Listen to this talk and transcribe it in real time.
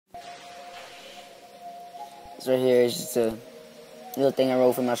This right here is just a little thing I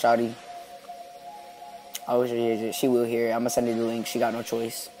wrote for my shawty. I wish she will hear it. I'm gonna send her the link. She got no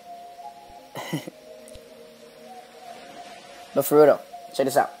choice. But for real though, check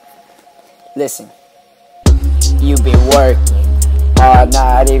this out. Listen, you've been working all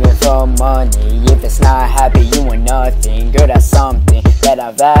night even for money. If it's not happy, you want nothing. Girl, that's something that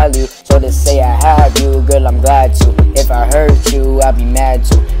I value. So to say I have you, girl, I'm glad to. If I hurt you, I'll be mad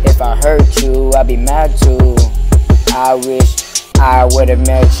too. If I hurt you, I'll be mad too. I wish I would've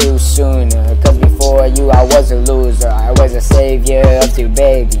met you sooner, cause before you I was a loser. I was a savior of two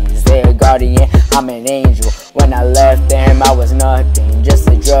babies, their guardian, I'm an angel. When I left them I was nothing, just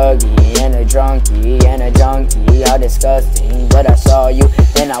a druggie and a drunkie and a junkie, all disgusting. But I saw you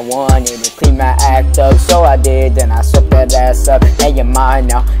and I wanted to clean my act up, so I did. Then I swept that ass up, and you're mine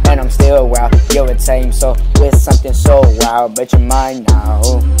now, and I'm still wild. You're a tame soul with something so wild, but you're mine now.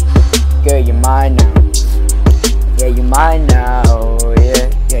 Girl, you're mine now. Yeah, you're mine now,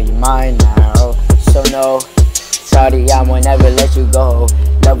 yeah, you're mine now. So no, shawty, I won't never let you go.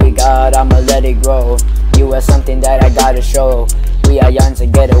 Love with God, I'ma let it grow. You are something that I gotta show. We are young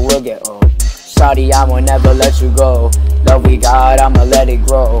together, we'll get old. Shawty, I won't never let you go. Love with God, I'ma let it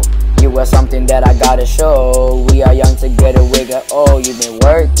grow. You are something that I gotta show. We are young together, we'll get old. You've been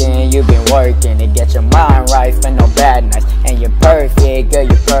working to get your mind right for no bad nights. And you're perfect, girl,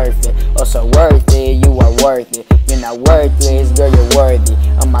 you're perfect. Oh, so worth it, you are worth it. You're not worthless, girl, you're worthy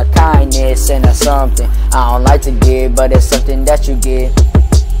of my kindness, and that's something I don't like to give, but it's something that you give.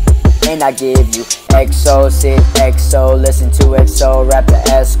 And I give you XO, sit XO, listen to XO, rap the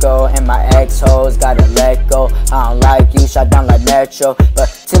Esco, and my ex-hoes gotta let go. I don't like you, shot down like Metro, but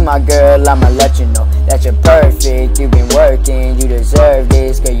to my girl, I'ma let you know that you're perfect. You've been working, you deserve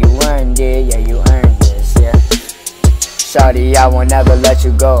this, girl, you earned it, yeah, you earned this, yeah. Shawty, I won't never let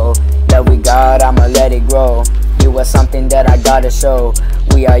you go. Love with God, I'ma let it grow. You are something that I gotta show.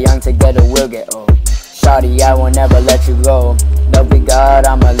 We are young together, we'll get old. Shawty, I will never let you go. Love with God,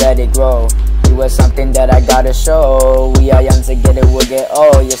 I'ma let it grow. You are something that I gotta show. We are young together, we'll get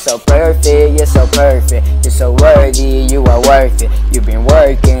old. You're so perfect, you're so perfect. You're so worthy, you are worth it. You've been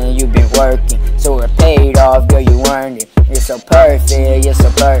working, so we're paid off, girl, you earned it. You're so perfect, you're so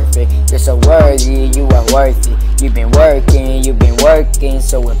perfect. You're so worthy, you are worth it. You've been working,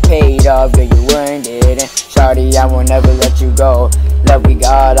 so we're paid off, girl, you earned it. And shawty, I will never let you go. Love with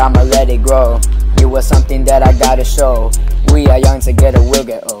God, I'ma let it grow. You are something that I gotta show. We are young together, we'll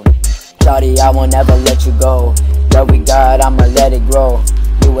get old. Shawty, I won't never let you go. Love with God, I'ma let it grow.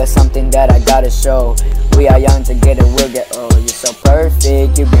 You are something that I gotta show. We are young together, we'll get old. You're so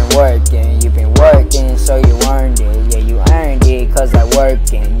perfect, you've been working, so you earned it. Yeah, you earned it, cause I'm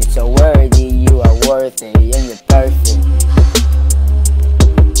working. You're so worthy, you are worth it, and you're perfect.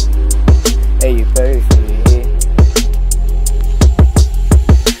 Hey, you're perfect.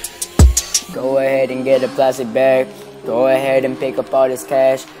 Go ahead and get a plastic bag. Go ahead and pick up all this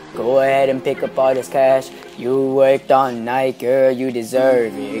cash. Go ahead and pick up all this cash. You worked all night, girl, you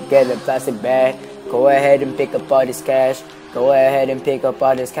deserve it. Get a plastic bag. Go ahead and pick up all this cash. Go ahead and pick up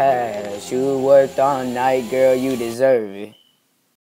all this cash. You worked all night, girl, you deserve it.